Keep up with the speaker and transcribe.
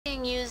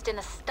used in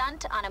a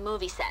stunt on a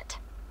movie set.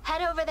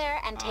 Head over there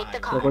and take the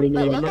car. Recording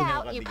But එක look දැම්මද?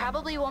 out, you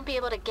probably won't be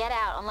able to get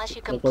out unless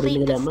you Recording complete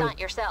එක the දැම්මද? stunt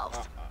yourselves.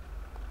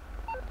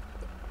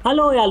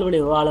 Hello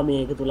යාළුවනේ ඔයාලා මේ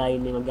එක තුලා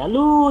ඉන්නේ මගේ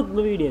අලුත්ම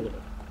වීඩියෝ එකට.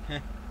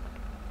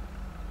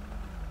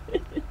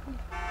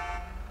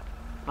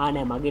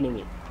 නෑ මගේ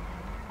නෙමෙයි.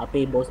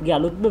 අපේ බොස්ගේ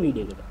අලුත්ම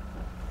වීඩියෝ එකට.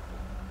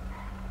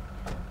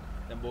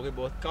 දැන් බෝගේ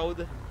බොස් කවුද?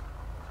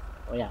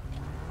 ඔයා.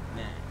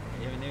 නෑ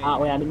එහෙම නෙවෙයි.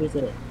 ඔයා නෙමෙයි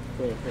සර්.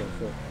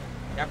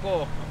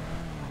 යකෝ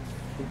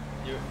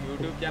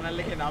YouTube channel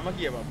එකේ නම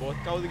කියපන්. බොස්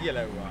කවුද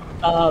කියලා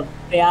ඇහුවා.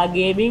 එයා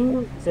ගේමින්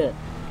සර්.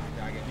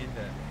 යාගේ මින්ද.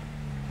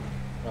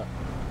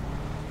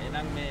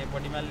 එහෙනම් මේ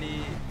පොඩිමල්ලි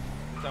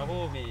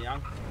සහෝ මේ යන්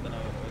තන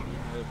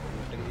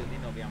පොට් එක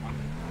දින ඔබ යමක්.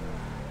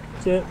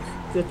 Sir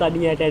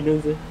තනියට ඇඬුම්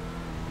sir.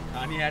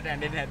 තනියට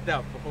ඇඬෙන්නේ නැද්ද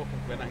අපෝ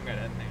වෙනං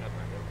ගඩක් නැහැ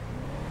කතා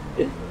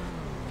කරලා.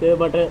 සර්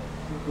මට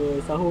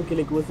සහෝ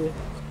කියලා කිව්ව සර්.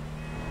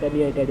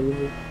 තනියට ඇඬුම්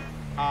සර්.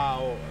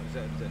 ඔව්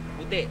සර්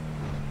පුතේ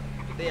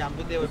යම්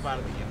පුතේ ඔය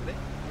පාරද කියන්නේ.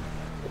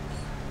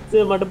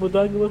 සර් මට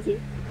පුතා කිව්ව සර්.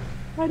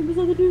 හරිම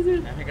සතුටුයි සර්.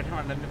 මේකට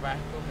වඩන්න බෑ.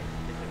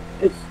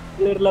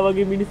 සර්ලා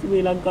වගේ මිනිස්සු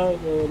මේ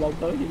ලංකාවේ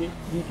නෙමෙයි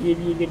GTA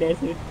එකේ නෑ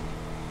සර්.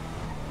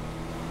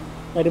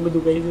 හරිම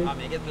දුකයි සර්.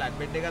 මේකේ ෆ්ලැට්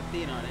බෙඩ් එකක්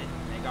තියෙනවානේ.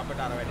 මේක අපිට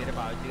අර වැඩේට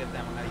පාවිච්චි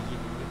කරලා මම හරි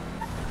කිව්වේ.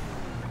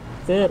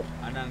 සර්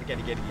අනන්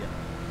කැඩි ගියා.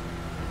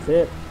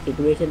 සර්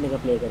සිටුේෂන් එක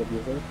ප්ලේ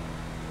කරපිය සර්.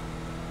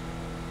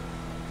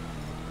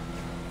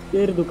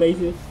 සර් දුකයි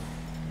සර්.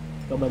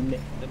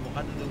 කමන්නේ. දැන්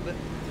මොකද්ද දුක?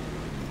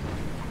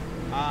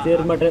 සර්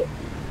මට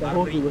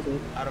සහෝ කිව්ව සර්.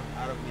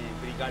 අර මේ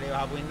බ්‍රිගාඩේ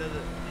වහපු ඉඳද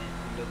මේ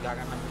ඩොත් ගා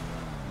ගන්න.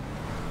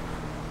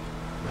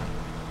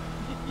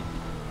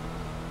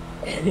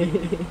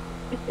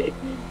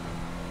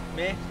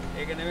 මේ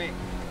ඒක නෙමෙයි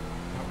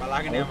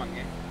බලාගෙන යමන්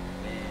මේ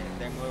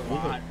දැන් ඔය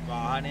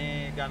වාහනේ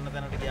ගන්න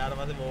තැනට ගියාට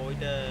පස්සේ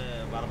බෝවිට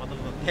බරපතල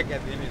තත්ත්වයක්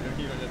ඇති වෙන්නේ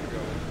නෙවෙයි.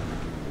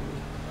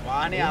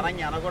 වාහනේ අරන්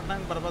යනකොට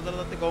නම් බරපතල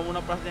තත්ත්වෙ කොහොම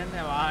වුණා ප්‍රශ්නයක්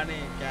නැහැ.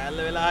 වාහනේ කෑල්ල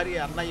වෙලා හරි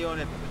යන්නයි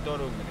ඕනේ ස්ටෝර්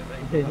රූම් එකට.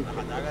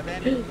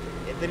 හදාගත්තනේ.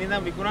 එතනින්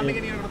නම් විකුණන්න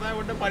ගෙනියනකොට තමයි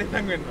පොඩ්ඩක්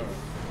පරිස්සම් වෙන්න ඕනේ.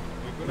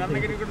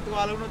 විකුණන්න ගෙනියනකොට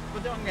තුවාල වුණොත්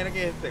පොතේ මං එන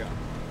කේස් එක.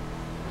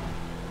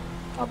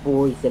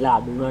 අපෝ ඉස්සෙල්ලා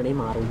අඩුනානේ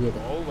මාරු විදියට.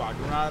 ඔව්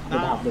අඩුනා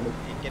තමයි.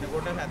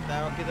 එක්කෙනෙකුට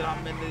 70ක් විතර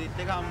හම්බෙන්න දිත්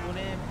එක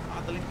හම්බුනේ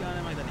 40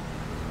 ගානයි මම හිතන්නේ.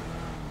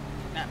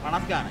 නෑ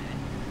 50 ගානයි.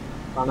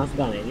 50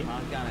 ගානයි නේ.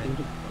 50 ගානයි.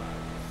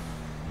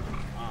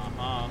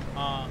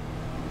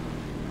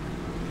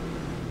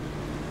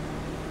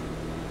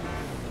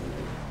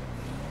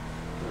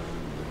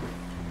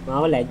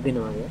 මාව ලැග්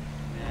වෙනවා නේද?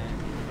 නෑ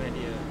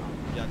වැඩි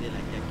ජාතිය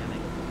ලැග් එකක් යන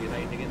එක. මගේ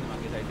සයිට් එකෙන්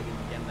මගේ සයිට් එකෙන්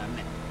කියන්න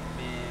දන්නේ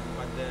මේ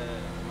මොකද්ද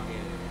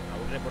මගේ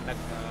අවුල්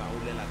පොඩ්ඩක්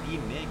අවුල් වෙලා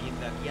තින්නේ.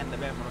 කියන්න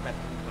බෑ මොන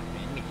පැත්තකින්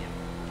එන්නේ කියලා.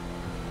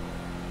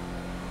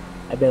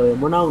 හැබැයි ඔය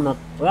මොනවා වුණත්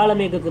ඔයාලා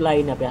මේක තුලා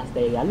ඉන්න අපේ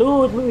හස්තේ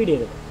අලුත්ම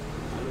වීඩියෝ එක.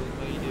 අලුත්ම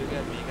වීඩියෝ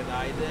එක මේක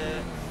දායිද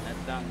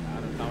නැත්නම්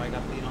අර තව එකක්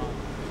තියෙනවා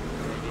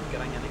එඩිට්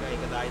කරන් යන එක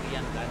ඒක දායිද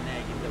කියන්න දන්නේ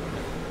නැහැ ඒකින්ද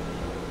පොඩ්ඩක්.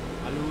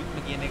 අලුත්ම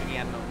කියන එක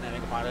කියන්න ඕනේ නැහැ.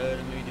 මේක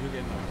පරණ වීඩියෝ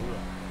එකක් නෙවෙයි.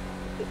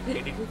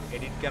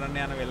 එඩිට් කරන්න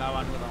යන වෙලාව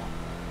අනුව තමයි.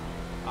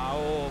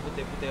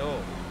 පුතේ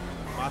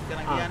පාස්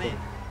කරන් කියන්නේ.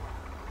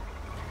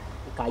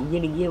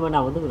 කයියෙන් ගියේ මට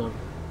අවුදුනා.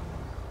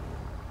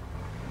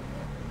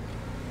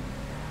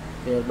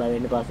 ඒ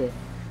බවෙන්න පස්සේ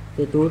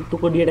ඒ තූත්තු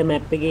කොඩියට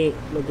මැප් එකේ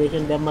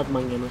ලොකේෂන් දැම්මත්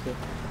මං එනවා සර්.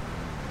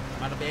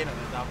 මට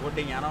පේනවා දැන්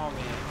බෝඩින් යනවා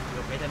මේ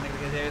ලොකේෂන්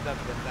එකේ සේව්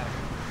එකක් දැන්.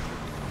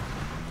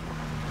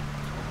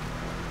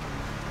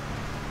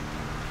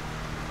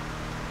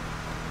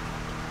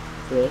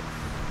 සර්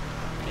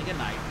මේක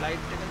නයිට්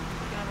ලයිට් එක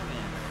කියනවා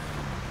මේ.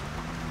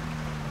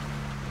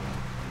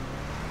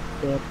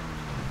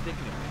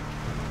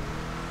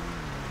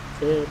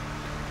 සර්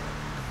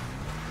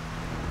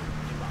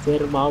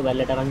සර් මාව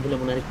වැල්ලට අරන් ගිහලා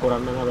මොනාරි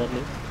කරන්න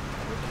හදන්නේ.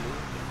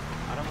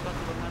 අර මොකක්ද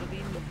කරන්න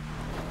තියෙන්නේ?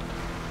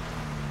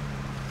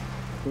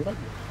 මොකක්ද?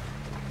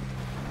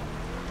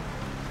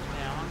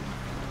 නෑ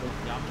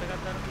යම් එකක්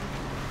ගන්න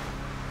තියෙන්නේ.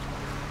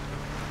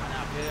 අනේ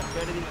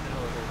අපේ දිනන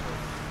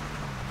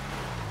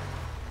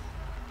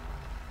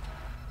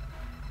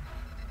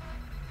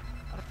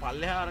අර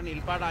පල්ලෙහා අර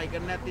නිල් පාට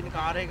අයිකන් එකක් තියෙන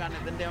කාර් එක ගන්න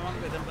එතනට යමන්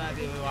එතන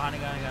තමයි ඔය වාහනේ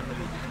ගන්න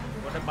තියෙන්නේ.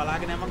 කොට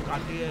බලාගෙන යමන්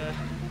කට්ටිය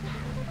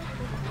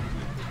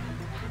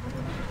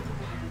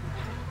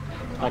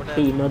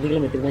ඉන්නවද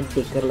කියලා මෙතන මම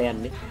චෙක් කරලා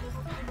යන්නේ.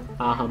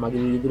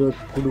 මගේ වීදුරුව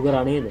කුඩු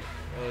කරා නේද?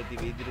 ඔය ඉතින්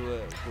වීදුරුව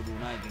කුඩු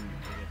වුණා ඉතින්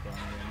ඒක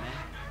කරන්න වෙන්නේ.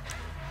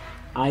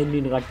 ආයෙත්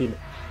ඉන්න කට්ටිය.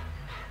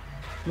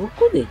 මොකද?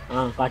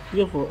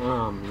 කට්ටිය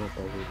මට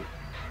හොදේ.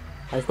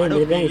 අස්තෙන්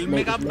දෙන්න ෆිල්ම්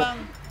එකක් බං.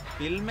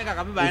 ෆිල්ම් එකක්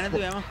අපි බය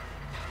නැතුව යමු.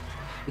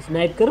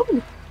 ස්නයිප් කරමුද?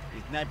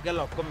 ස්නයිප්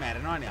කරලා ඔක්කොම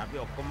මැරෙනවනේ. අපි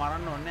ඔක්කොම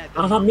මරන්න ඕනේ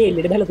නැහැ. මේ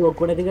එල්ලෙට දාලා තු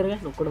ඔක්කොම නැති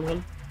කරගන්න. ඔක්කොම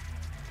ගන්න.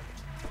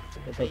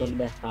 එතකොට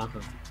බෑ.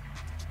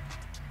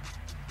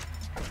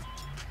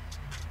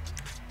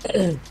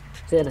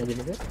 සර්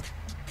නගින්නද?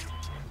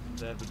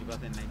 සර්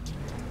පිටිපස්සෙන් නැගි.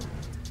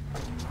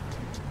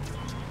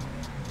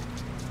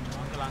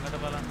 මම ළඟට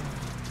බලන්න.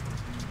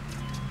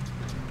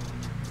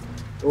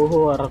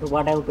 ඕහෝ රතු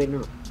පාටම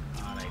පෙන්නනවා.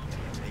 රයිට්.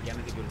 ඒ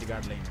කියන්නේ සිකියුරිටි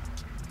ගාඩ් ලයින්.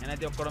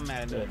 එනදී ඔක්කොම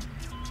මැරෙන්න.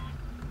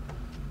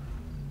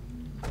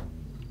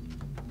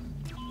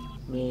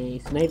 මේ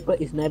ස්නයිපර්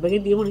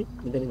එකෙන් තියමුනේ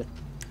මෙතන ඉඳන්.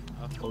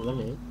 ඔයගොල්ලෝ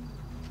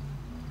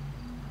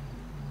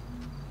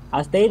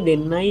අස්තේ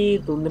දෙන්නයි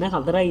තුන් දෙනා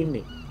හතරයි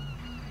ඉන්නේ.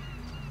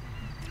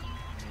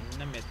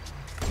 මෙන්න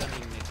මෙතන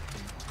ඉන්නේ.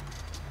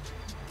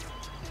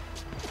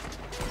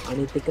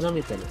 අනිත් එක නම්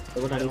මෙතන.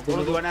 ඒකට අනිත් ඔක්කොම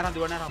දුවන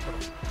අරන් අපර.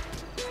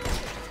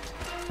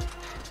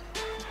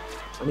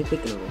 අනිත්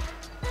එක නෝ.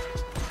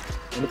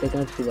 අනිත් එක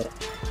නැති ඉවරයි.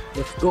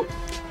 let's go.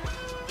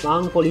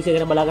 මං පොලිසිය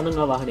ගැන බලාගෙන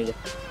ආ වාහනේ එක.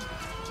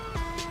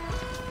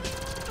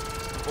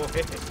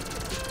 ඕකේ.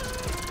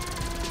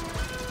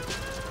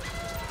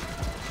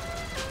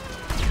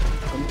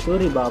 I'm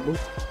sorry babu.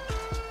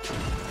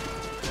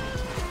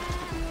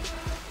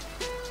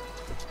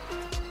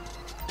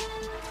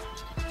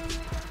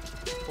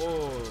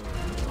 Oh,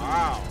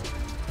 wow.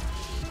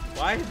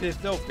 Why is this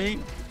so pink?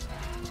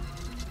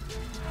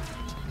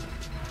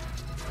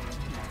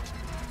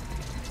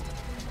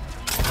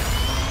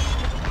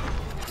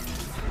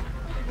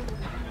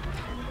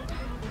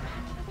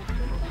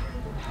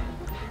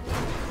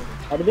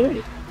 Ada dia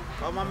ni.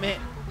 Kau mame.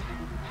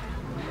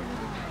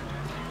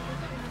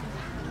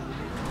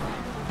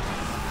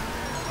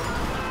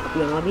 Aku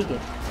yang lagi ke?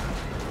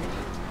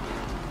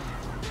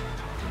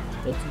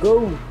 Let's go.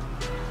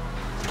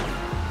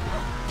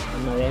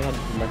 Mana yang kan?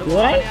 Mati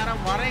orang. Ini orang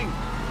maring.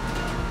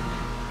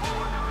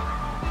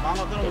 Bang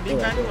tu udin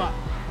kan tu mak.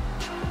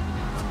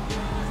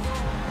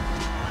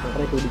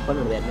 Sampai tu depan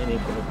ada ni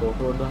kalau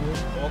foto doang.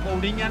 Oh, kau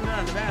udin kan tu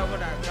ada apa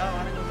dah? Kau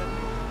mana tu?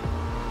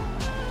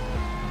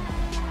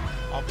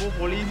 Apa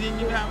polisi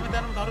ni kami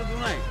dalam taruh tu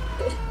naik.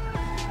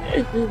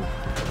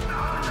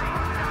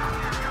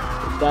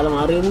 Dalam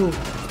hari ni.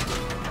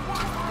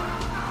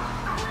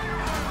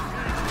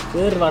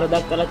 Sir,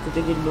 waradak kalah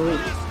citigin dulu.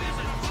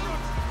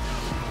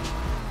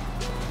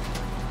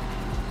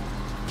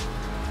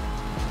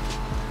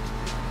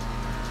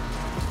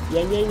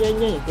 Ya,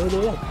 dulu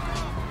lah.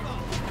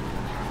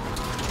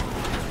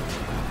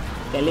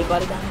 Kali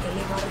par jam.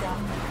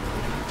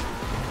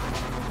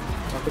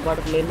 Satu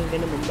part planning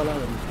kena membalas.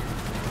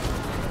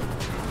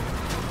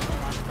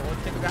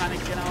 Otek gahane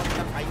kena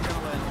apa kain kena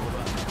boleh.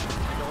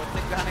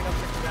 Otek gahane kau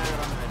cek gaya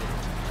orang ada.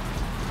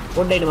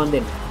 Pondai ni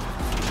mandin.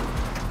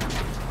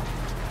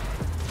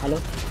 Halo,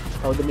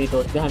 kau tu meet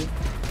gahan.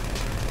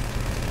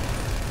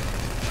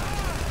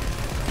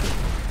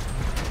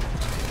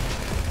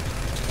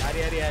 Hari.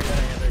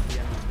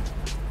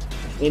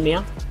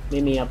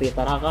 Ini apa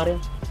tarah karya?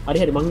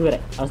 Hari mangu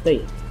berai.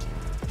 Astai.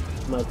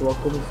 Matu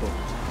aku musuh.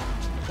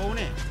 Kau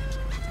ni?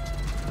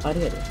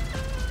 Hari.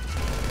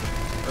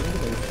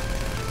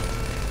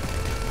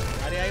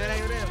 Hari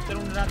ayo.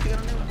 Terus nanti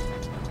kan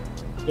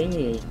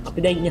ni. Apa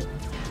dah ini?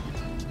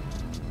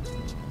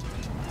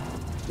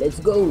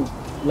 Let's go.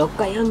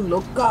 Loka.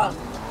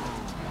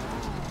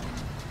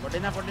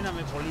 Podina,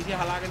 मैं polisi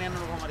halangan yang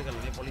orang kemarin kalau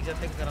ni polisi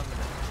tek kerana.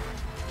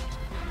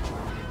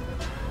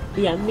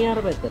 Iya, ni apa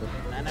betul?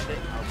 Nana deh,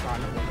 aku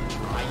kan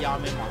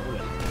ayam yang mahu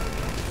lah.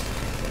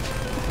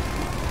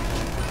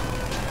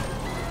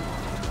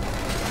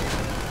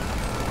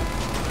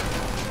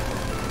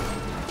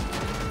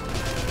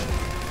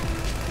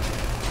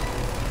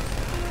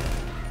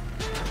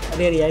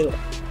 Ada ayo.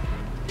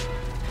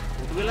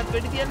 Itu gelat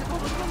bedi tian kau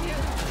betul dia.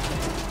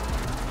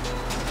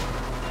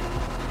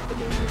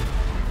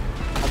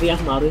 Tapi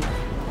yang maru.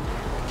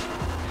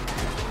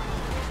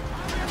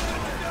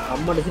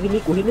 Amma di sini ni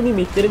kuhin ni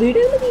mixer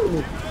video lagi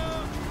ni.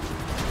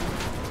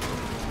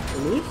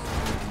 Ini.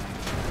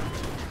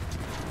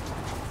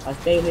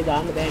 Astai ini dah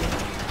ada ni.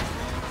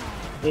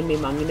 Ini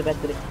mangin ni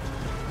betul.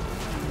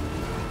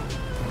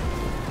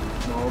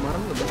 Mau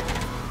marah muda.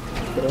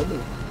 Terus.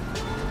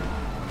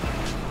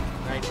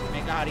 Right,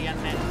 mereka harian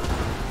ni.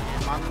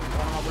 Mang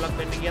orang bulan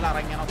pending dia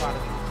larang yang apa?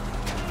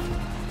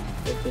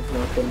 Itu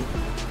noten.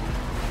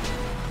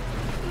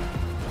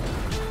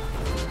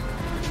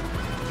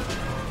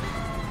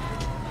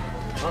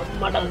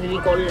 Madam sini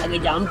call lagi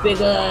jump ke.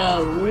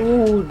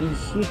 Di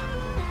shit.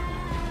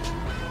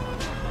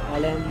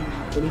 Kalian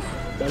polis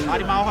dan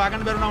Hari mau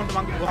akan baru nak untuk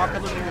mangkuk gua akan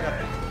tu lagi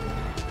kata.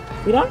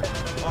 Kira?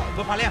 Oh,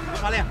 gua paling.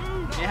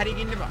 Ni hari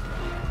gini pak.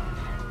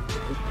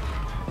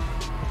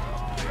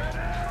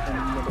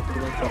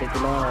 Cari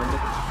kilo.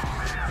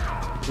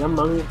 Yang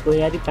mang tu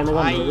hari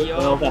panagan.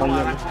 Ayo,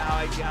 marah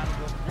awak jangan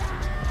tu.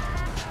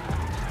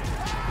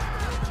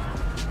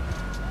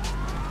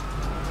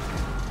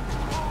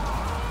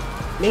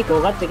 Ni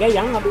kau kata ke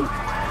yang apa?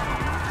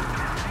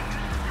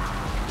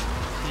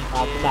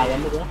 Apa dah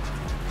kan tu?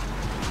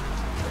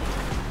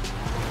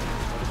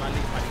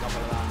 Balik pada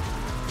kapal lah.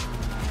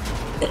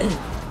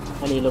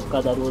 Ani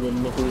lokka daru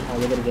denne koi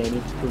hage ber gaye ni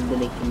tunde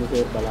ne kinnu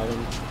se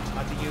balagan.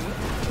 Mati you.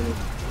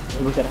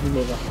 Ini කරන්න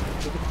මේක.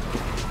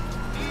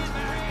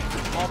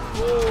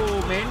 Appo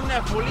menna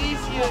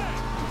polisiya.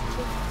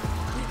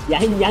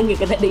 යන්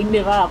එකට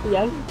ඉන්නවා අපි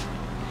යන්.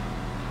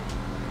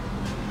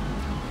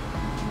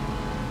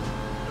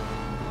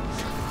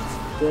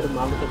 Sir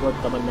මාමට කොට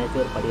කමන්න නැහැ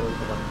සර් පඩියවන්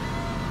තමයි.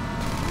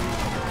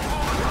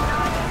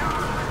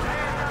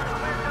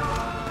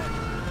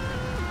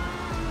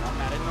 මම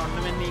මැරෙන්න ඔන්න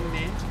මෙන්න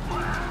ඉන්නේ.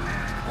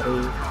 හරි.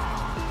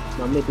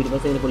 මම මේ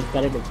පිටිපස්සේ ඉන්න පොලිස්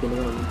කාර්යයට එක්කෙනෙක්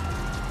මම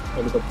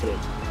හෙලිකොප්ටරේ.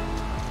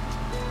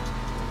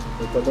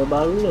 ඒකට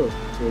බලන්න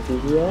ඒ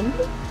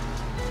කියන්නේ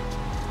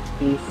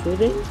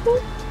පිස්සුදෙන්න.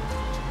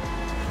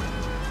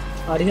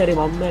 හරි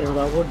මම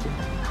මරනවා පොඩ්ඩක්.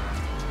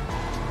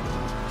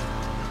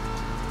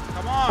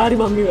 හරි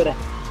මම ඉවරයි.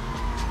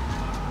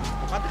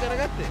 මොකක්ද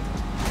කරගත්තේ?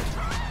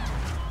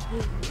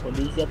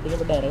 පොලිසියත් එක්ක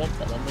පොඩ්ඩක්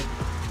අරගත්තා දැන්.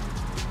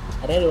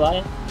 අර වාය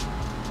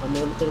මම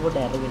උන්ට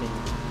පොඩ්ඩක් අරගෙන ඉන්න.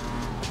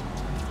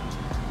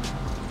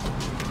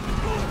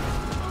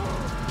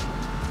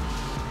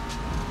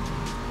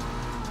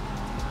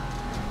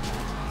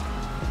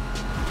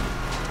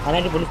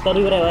 අනේ පොලිස් කාර්ය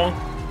ඉවරයි වාය.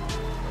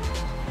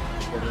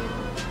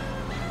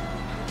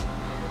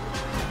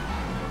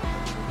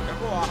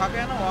 යකෝ අහක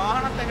යන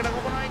වාහනත් එකට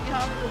කොපනවා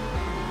කියහම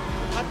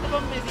මොකද්ද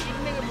බම් මේ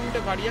සීන් එක මුන්ට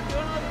කඩියක්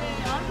කරනවද මේ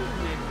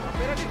ආන්නේ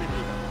අපේ රටේ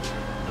දෙන්නේ.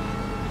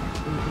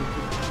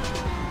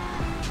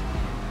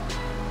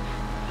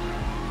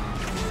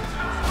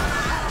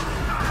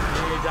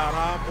 මේ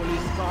ජරා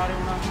පොලිස් කාර්ය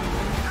වුණා.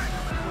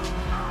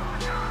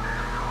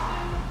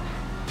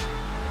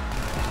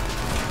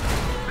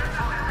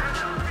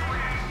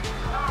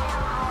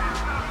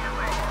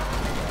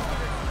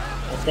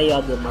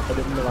 ඇත්තයි මට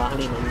දෙන්න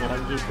වාහනේ මම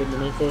අරන් ගිහින්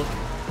නැසේ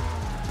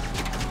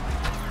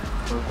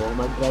මම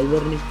කොහමද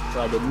ඩ්‍රයිවර් නේ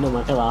ඔයා දෙන්න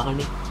මට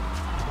වාහනේ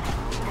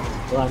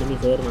ඔයානේ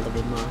මේ සර් මට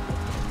දෙන්න වාහනේ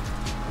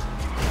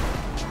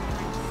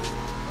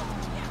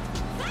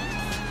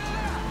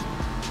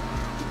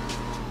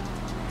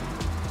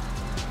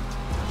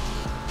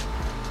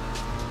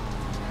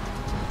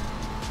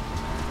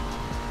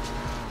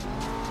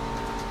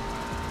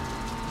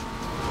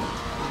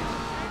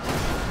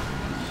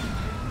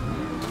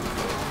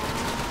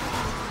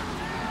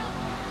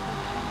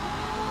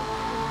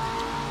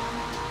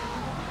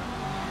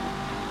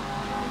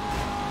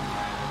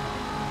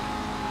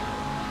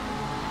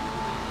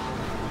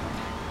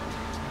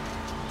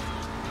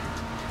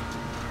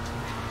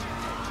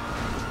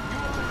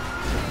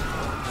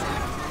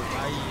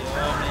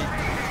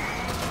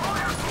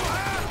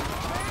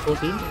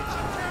කොටින්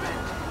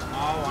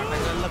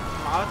වටගල්ල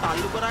මාව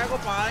තල්ලු කරායකෝ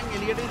පාරෙන්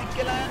එළියට ඉදික්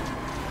කියලා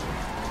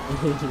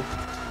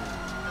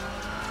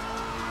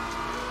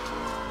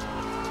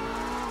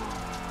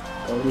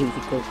කවුරු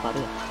ඉදිකෝ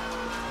පාරේ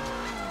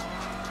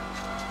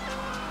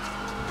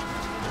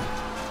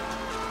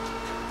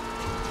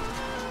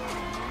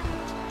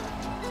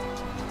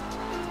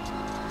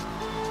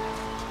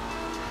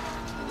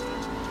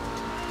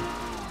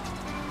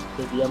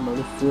dia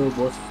manusia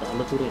bos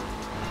anuturnya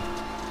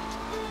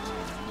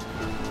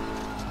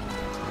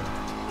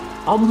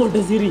අම්මට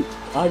සිරි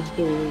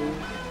අඩෝ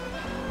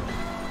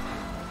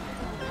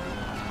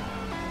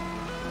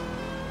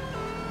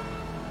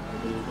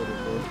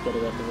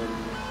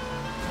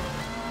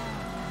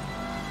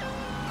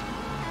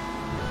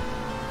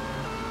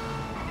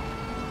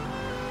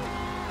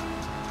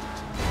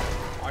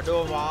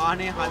අඩෝ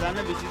වාහනේ හදන්න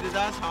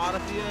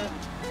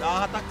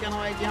 22,417ක්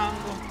යනවා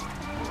කියහන්කෝ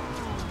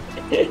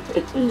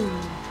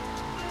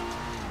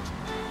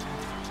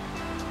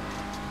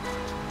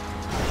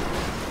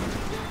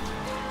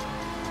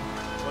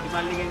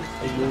පොඩිමල්ලිගෙන්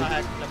 6ක්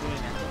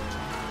ලැබුණේ නැහැ.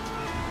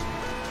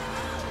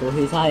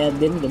 කොහේ සහයක්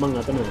දෙන්නද මං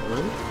අතන මම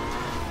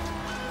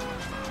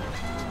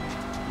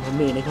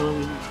එනකම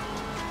ඉන්නේ.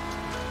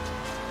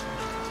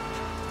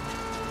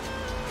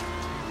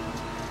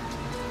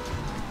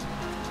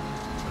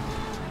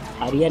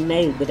 හරියන්නේ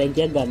නැහැ යුද්ධ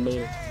ටැංකියක් ගන්න.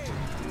 ඒත්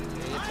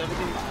අපි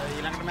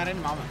ඊළඟට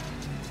මැරෙන්නේ මම.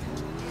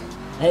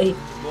 ඇයි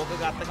බෝක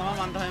ගත්ත ගමන්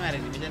මං තමයි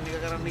මැරෙන්නේ. මිෂන් එක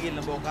කරන්න ගිහින්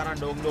බෝක අරන්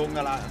ඩෝං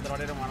ගලා අතර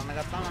වටේට මරන්න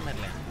ගත්තාම මම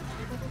මැරෙලා යනවා.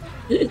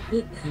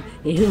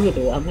 එහෙමද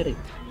අමරේ.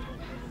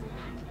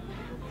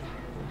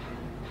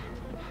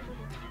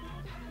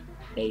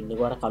 ඒ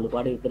ඉන්නකෝ අර කළු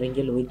පාට විතරෙන්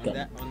කියලා ලොයිත් ගන්න.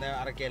 හොඳ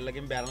අර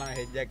කෙල්ලකින් බැලලා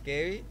හෙජ්ජක්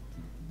ඒවි.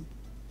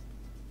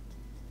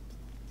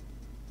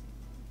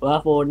 ඔයා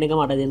ෆෝන් එක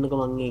මට දෙන්නකෝ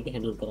මං ඒක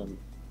හැන්ඩල් කරන්න.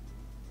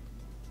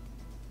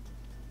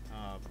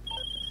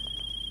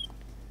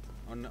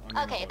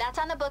 Okay, that's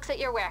on the books at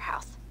your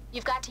warehouse.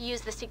 You've got to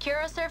use the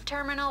SecuroServe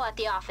terminal at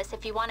the office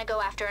if you want to go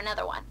after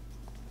another one.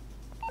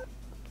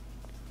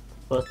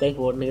 First එක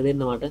ෆෝන් එක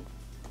දෙන්න මට.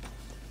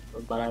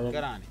 බලන්න.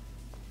 කරානේ.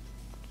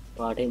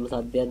 පාටේම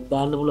සද්දයක්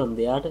දාන්න පුළුවන්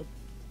දෙයාට.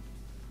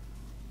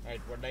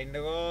 right පොඩ්ඩක්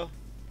ඉන්නකෝ.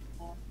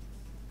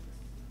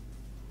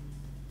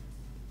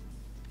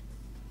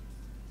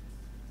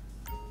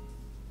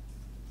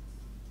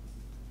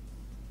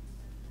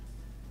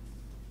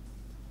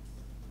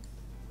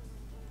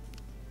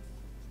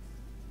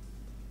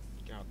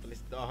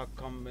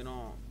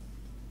 හම්බෙනවා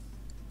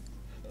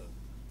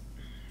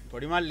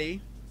පොඩිමල්ලි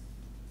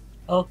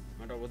ඔව්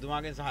මට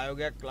ඔබතුමාගෙන්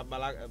සහයෝගයක්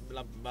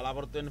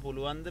බලාපොරොත්තු වෙන්න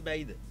පුළුවන්ද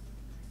බැයිද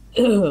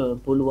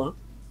පුළුවන්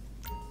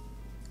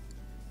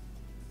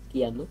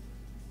කියන්න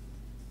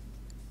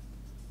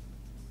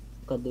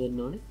මොකද්ද වෙන්න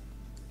ඕනේ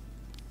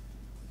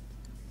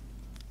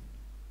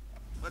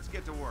let's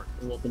get to work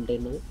ඇතුළට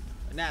එන්නද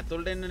නෑ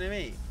ඇතුළට එන්න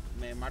නෙමෙයි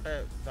මේ මට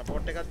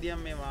සපෝට් එකක් දියම්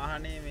මේ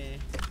වාහනේ මේ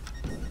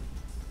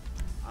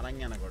අරන්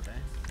යනකොට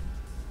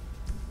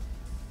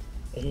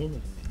එහෙම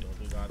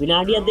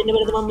විනාඩියක් දෙන්න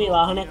බැරිද මම මේ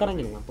වාහනයක් අරන්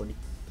එනවා පොඩි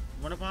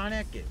මොන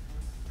වාහනයක්ද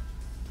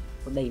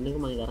පොඩ්ඩක්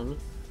ඉන්නකෝ මම කරන්නේ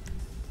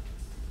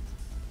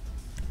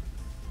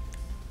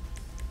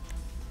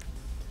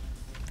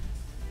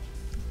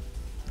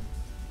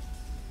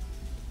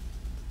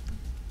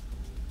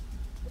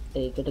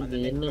ඒකට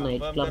ගේන්න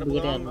නයිට් ක්ලබ්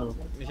එකට යනවා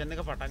මිෂන්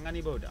එක පටන්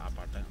ගනි බෝඩ්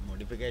පටන්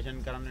මොඩිෆිකේෂන්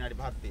කරන්න විනාඩි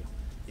 5ක් තියෙනවා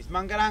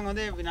ඉස්මන් කරන්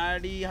හොඳේ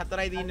විනාඩි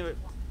 4යි තියෙන්නේ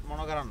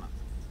මොන කරන්න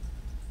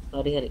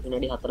හරි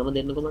විනාඩි 4ම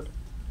දෙන්නකෝ මට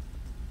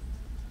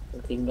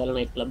සිංගල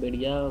නයිට් ක්ලබ් එකට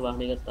ගියා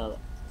වාහනේ ගත්තා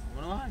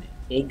මොන වාහනේ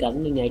ඒ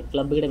ගන්න නයිට්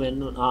ක්ලබ් එකට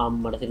මෙන්න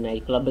අම්මට ඉතින්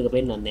නයිට් ක්ලබ් එක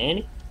පෙන්නන්නේ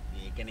නැහනේ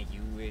මේකනේ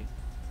කිව්වේ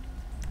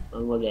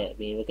මම වගේ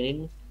මේක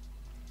නෙන්නේ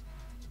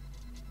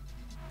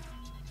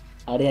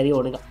හරි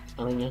ඕන එක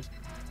අරන් යන්න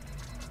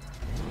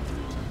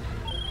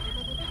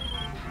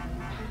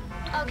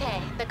Okay,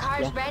 the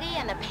car's ready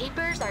and the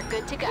papers are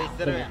good to go.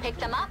 Pick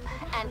them up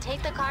and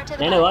take the car to the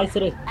නෑ bank.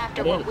 වායිසරේ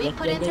After what we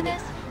put into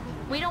this,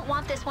 we don't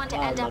want this one to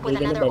end up with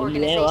another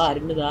organization.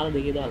 අරින්න දාලා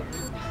දෙකේ දාලා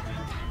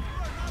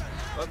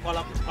ඔය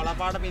කොළ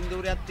පාට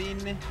පින්තූරයක්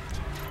තියෙන්නේ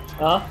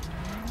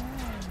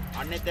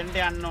අන්න එතෙන්ට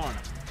යන්න ඕන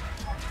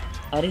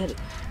හරි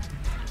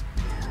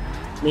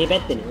මේ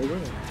පැත්තනේ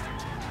ඔයගොල්ලෝ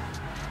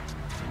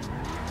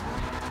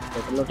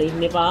ඔතනට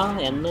ඉන්න එපා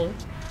යන්න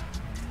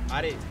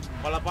හරි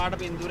කොළ පාට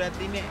පින්තූරයක්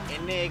තියෙන්නේ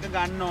එන්නේ ඒක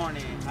ගන්න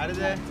ඕනේ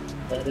හරිද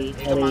හරි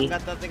ඒක මං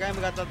ගත්තත් එකයි මම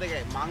ගත්තත්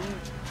එකයි මං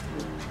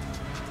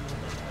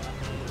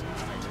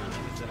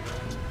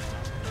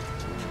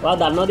ඔයා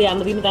දන්නවද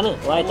යන්න තියෙන තැන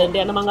ඔයා එතනට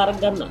යන්න මං අරන්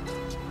ගන්න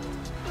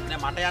නෑ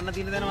මට යන්න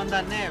තියෙන තැන මන්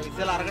දන්නේ නෑ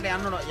ඉස්සෙල්ලා අරකට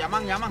යන්න ඕන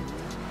යමන් යා මම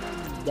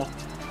දැන්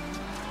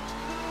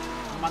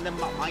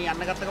මං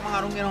යන්න ගත්ත ගමන්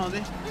අරුන් එනවා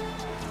හොඳේ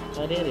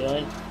හරි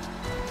ඔය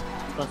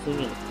පස්සෙන්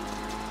එන්න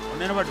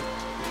ඔන්න එන බඩු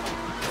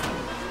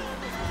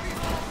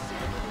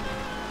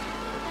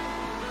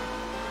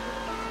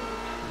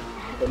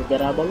එතන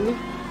කරා බලන්න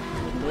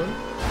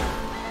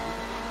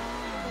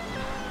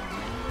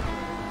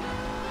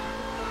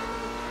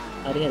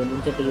හරි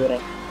මුන්ට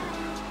ඉවරයි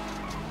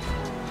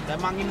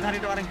දැන් මං ඉන්න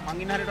හරියට වරෙන්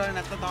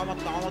නැත්තම්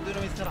තාමත්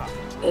වෙන ඉස්සරහා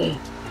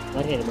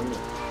හරි මම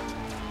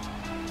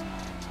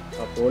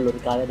අපෝල්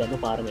ලොරි කාලේ දැන්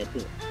පාර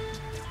නැති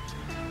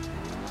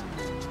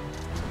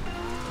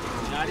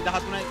විනාඩි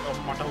 13යි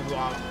මට උඩු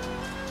ආවා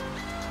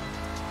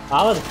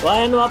ආවද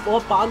ඔයා යනවා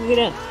ඔය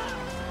පාගගෙන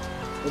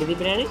ඉරි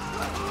දීපේ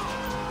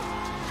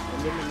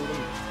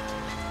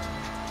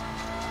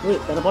ඔය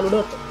තරපල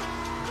උඩට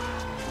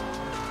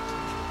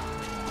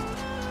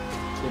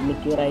දෙන්න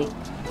කිවරයි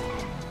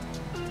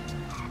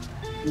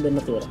දෙන්න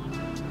තුර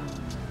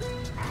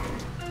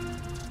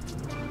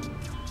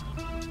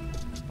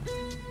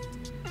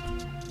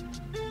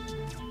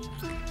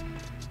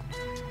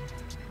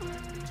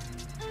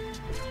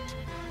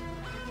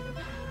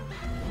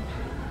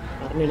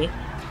හරිනේ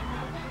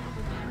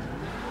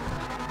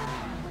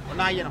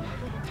ඔන්න ආයෙනවා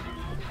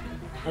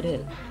හරි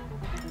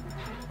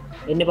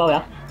එන්න එපා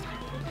ඔයා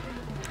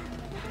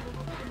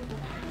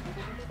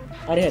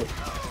හරි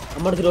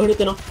අම්මට ද්‍රෝහිත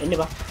වෙනවා එන්න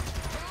එපා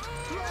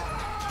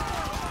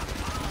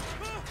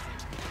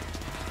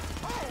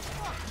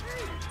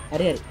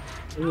හරි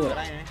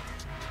ඉවරයිනේ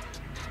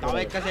තව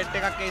එක සෙට්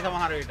එකක් එයි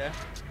සමහර විට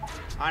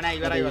නෑ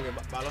ඉවරයි වගේ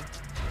බලමු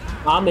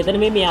මෙතන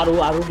මේ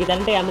අරුගේ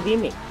තැනට යන්න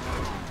තියෙන්නේ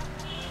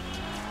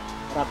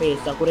අපේ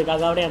සකුරේ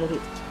ගාවට යන්න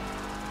තියෙන්නේ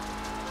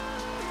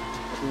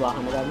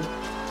වාහන ගන්න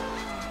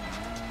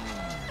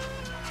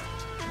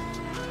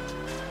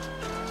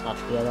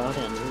අපිය ගාවට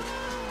යන්න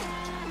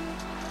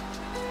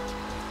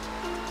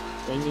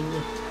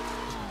එන්නේ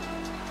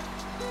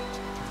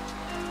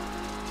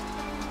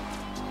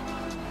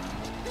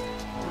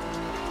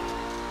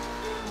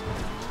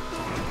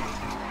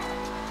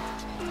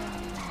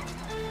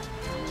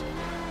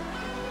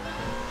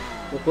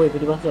ඔකෝ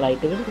පිටිපස්ස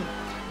රයිට් එකට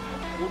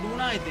උඩු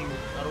වුණා ඉතින්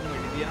අරුන්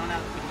වෙඩි තියනවනේ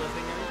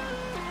පිටිපස්සෙන් යන්නේ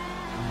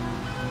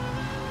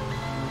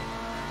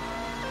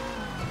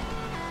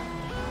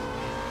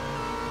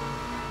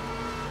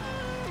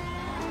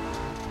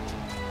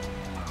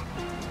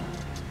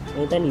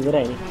එතන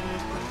ඉවරයිනේ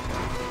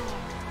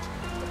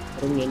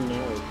අරුන්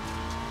එන්නේ ඔය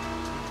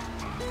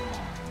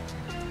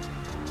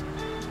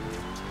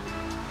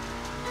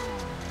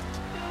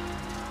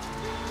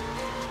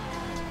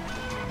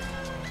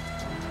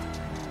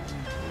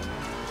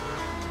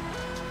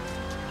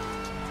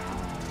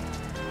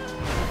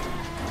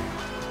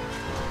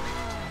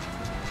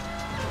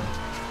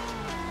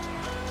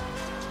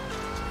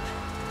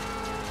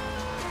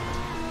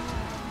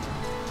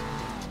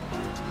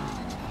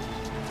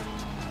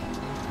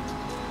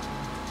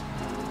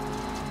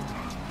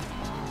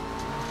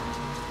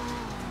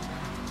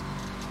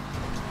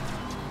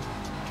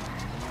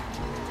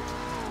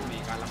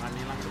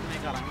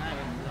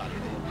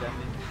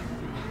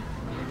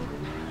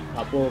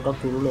අපෝ ඔක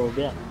කුරු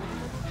ලෝභයක්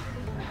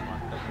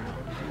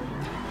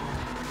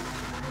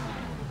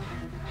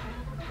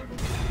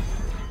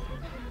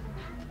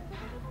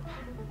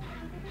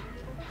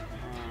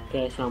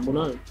කෑෂ්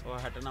හම්බුණාද? ඔය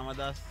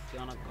 69000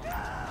 යනකම්.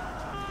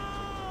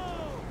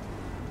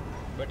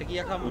 බට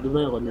කීයක් හම්බුණා?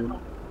 මුදුමයි කොහොමද?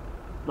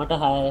 මට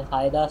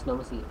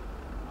 6900.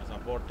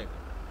 සපෝට් එක.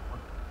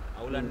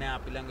 අවුලක් නැහැ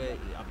අපි ළඟ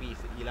අපි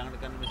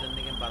ඊළඟට කරන මිෂන්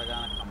එකෙන් බර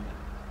ගානක්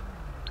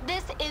හම්බෙනවා.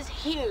 This is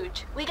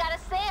huge. We got a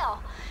sale.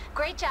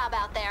 Great job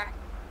out there.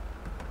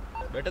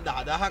 බෙට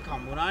 10000ක්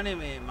හම්බුණානේ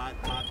මේ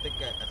මාත් එක්ක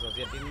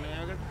ඇසෝසියේට් ඉන්න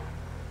එකකට.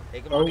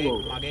 ඒක ඔව්, මගේ ඔව්.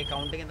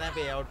 account එකෙන් තමයි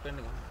pay out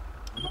වෙන්නේ.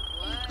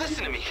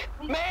 Listen to me,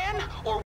 man, or